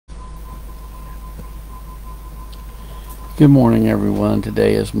Good morning, everyone.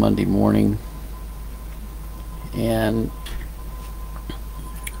 Today is Monday morning, and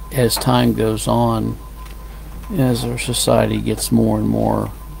as time goes on, as our society gets more and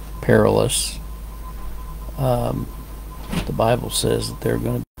more perilous, the Bible says that there are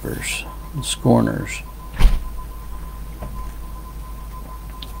going to be mockers and scorners.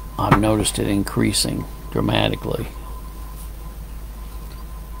 I've noticed it increasing dramatically.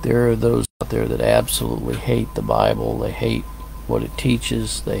 There are those out there that absolutely hate the Bible. They hate what it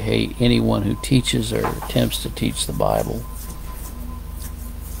teaches. They hate anyone who teaches or attempts to teach the Bible.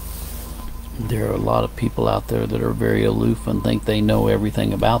 There are a lot of people out there that are very aloof and think they know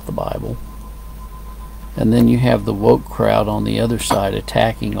everything about the Bible. And then you have the woke crowd on the other side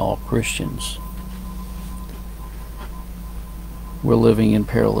attacking all Christians. We're living in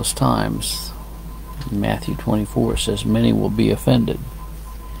perilous times. Matthew 24 says, many will be offended.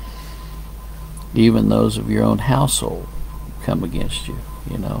 Even those of your own household come against you,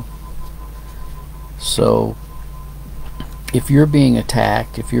 So, if you're being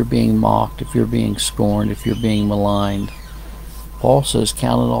attacked, if you're being mocked, if you're being scorned, if you're being maligned, Paul says,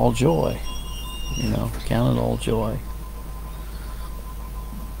 count it all joy. Count it all joy.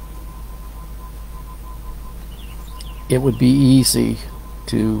 It would be easy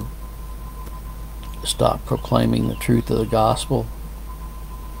to stop proclaiming the truth of the gospel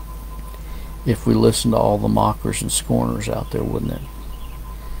if we listen to all the mockers and scorners out there, wouldn't it?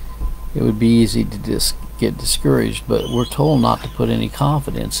 It would be easy to just get discouraged, but we're told not to put any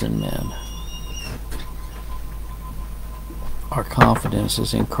confidence in men. Our confidence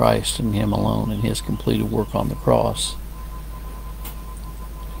is in Christ and Him alone and His completed work on the cross.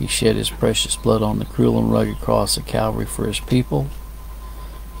 He shed His precious blood on the cruel and rugged cross of Calvary for His people.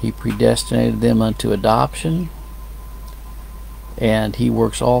 He predestinated them unto adoption, and He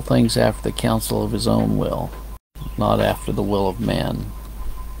works all things after the counsel of His own will, not after the will of man.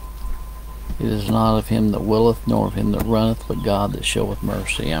 It is not of him that willeth, nor of him that runneth, but God that showeth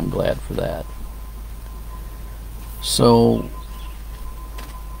mercy. I'm glad for that. So,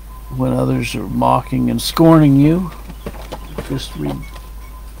 when others are mocking and scorning you,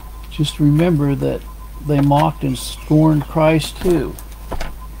 just remember that they mocked and scorned Christ too.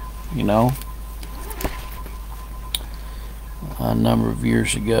 A number of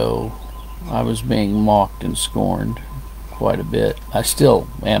years ago, I was being mocked and scorned quite a bit. I still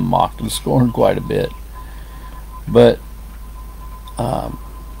am mocked and scorned quite a bit. But I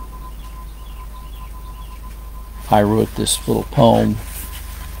wrote this little poem,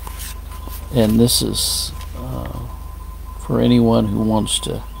 and this is for anyone who wants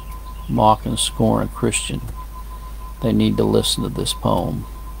to mock and scorn a Christian. They need to listen to this poem.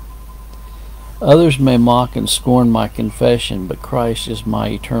 Others may mock and scorn my confession, but Christ is my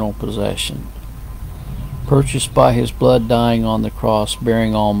eternal possession. Purchased by His blood, dying on the cross,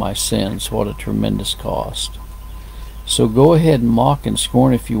 bearing all my sins, what a tremendous cost. So go ahead and mock and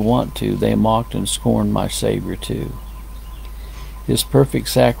scorn if you want to. They mocked and scorned my Savior too. His perfect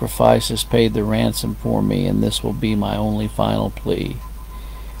sacrifice has paid the ransom for me, and this will be my only final plea.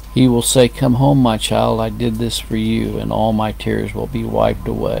 He will say, come home, my child, I did this for you, and all my tears will be wiped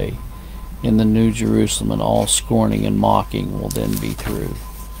away in the New Jerusalem, and all scorning and mocking will then be through.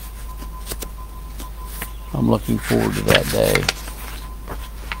 I'm looking forward to that day,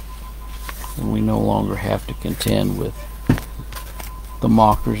 and we no longer have to contend with the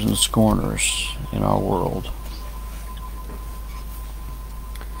mockers and scorners in our world.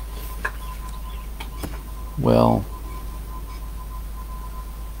 Well,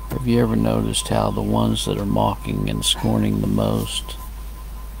 have you ever noticed how the ones that are mocking and scorning the most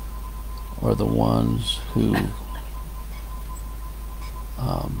are the ones who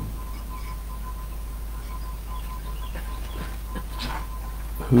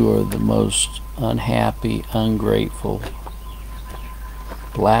are the most unhappy, ungrateful,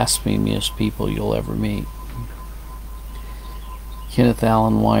 blasphemous people you'll ever meet. Kenneth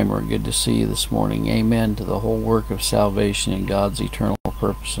Allen Weimer, good to see you this morning. Amen to the whole work of salvation and God's eternal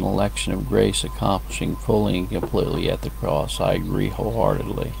purpose and election of grace accomplishing fully and completely at the cross. I agree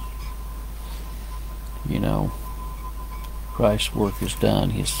wholeheartedly. Christ's work is done.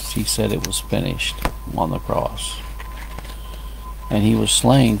 He said it was finished on the cross. And He was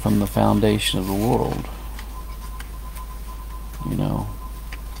slain from the foundation of the world.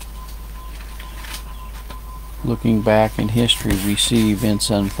 Looking back in history, we see events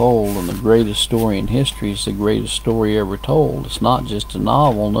unfold, and the greatest story in history is the greatest story ever told. It's not just a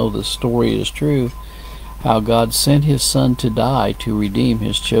novel. No, the story is true. How God sent His Son to die to redeem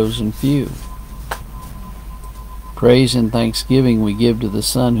His chosen few. Praise and thanksgiving we give to the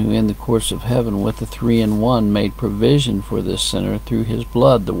Son, who in the courts of heaven with the three in one made provision for this sinner. Through his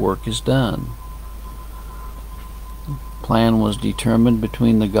blood the work is done. Plan was determined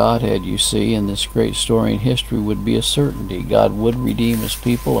between the Godhead, you see, and this great story in history would be a certainty. God would redeem his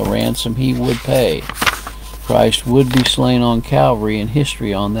people, a ransom he would pay. Christ would be slain on Calvary in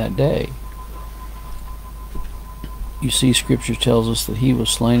history on that day. You see, Scripture tells us that he was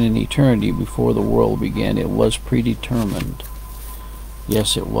slain in eternity before the world began. It was predetermined.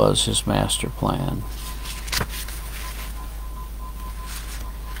 Yes, it was his master plan.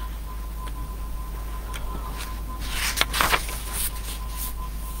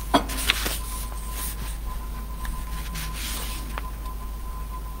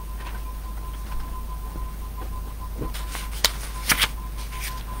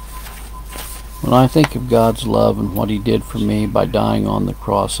 When I think of God's love and what he did for me by dying on the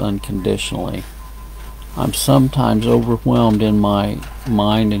cross unconditionally, I'm sometimes overwhelmed in my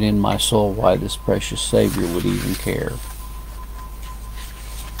mind and in my soul why this precious Savior would even care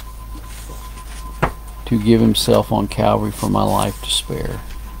to give himself on Calvary for my life to spare.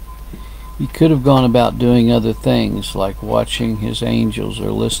 He could have gone about doing other things, like watching his angels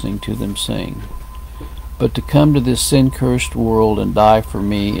or listening to them sing. But to come to this sin-cursed world and die for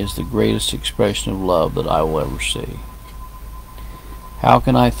me is the greatest expression of love that I will ever see. How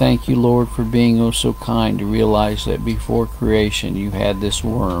can I thank you, Lord, for being oh so kind to realize that before creation you had this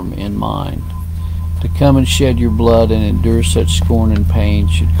worm in mind? To come and shed your blood and endure such scorn and pain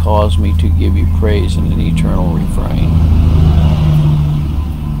should cause me to give you praise in an eternal refrain.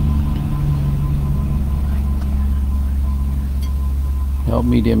 Help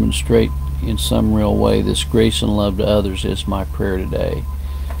me demonstrate in some real way this grace and love to others is my prayer today.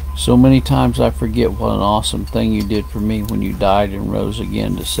 So many times I forget what an awesome thing you did for me when you died and rose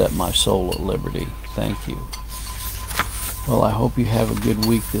again to set my soul at liberty. Thank you. Well, I hope you have a good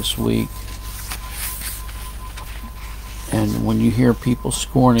week this week. And when you hear people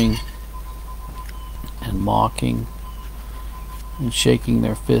scorning and mocking and shaking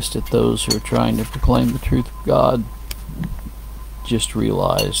their fist at those who are trying to proclaim the truth of God, just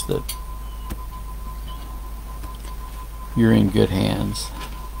realize that you're in good hands.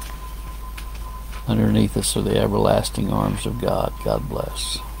 Underneath us are the everlasting arms of God. God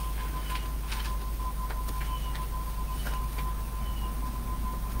bless.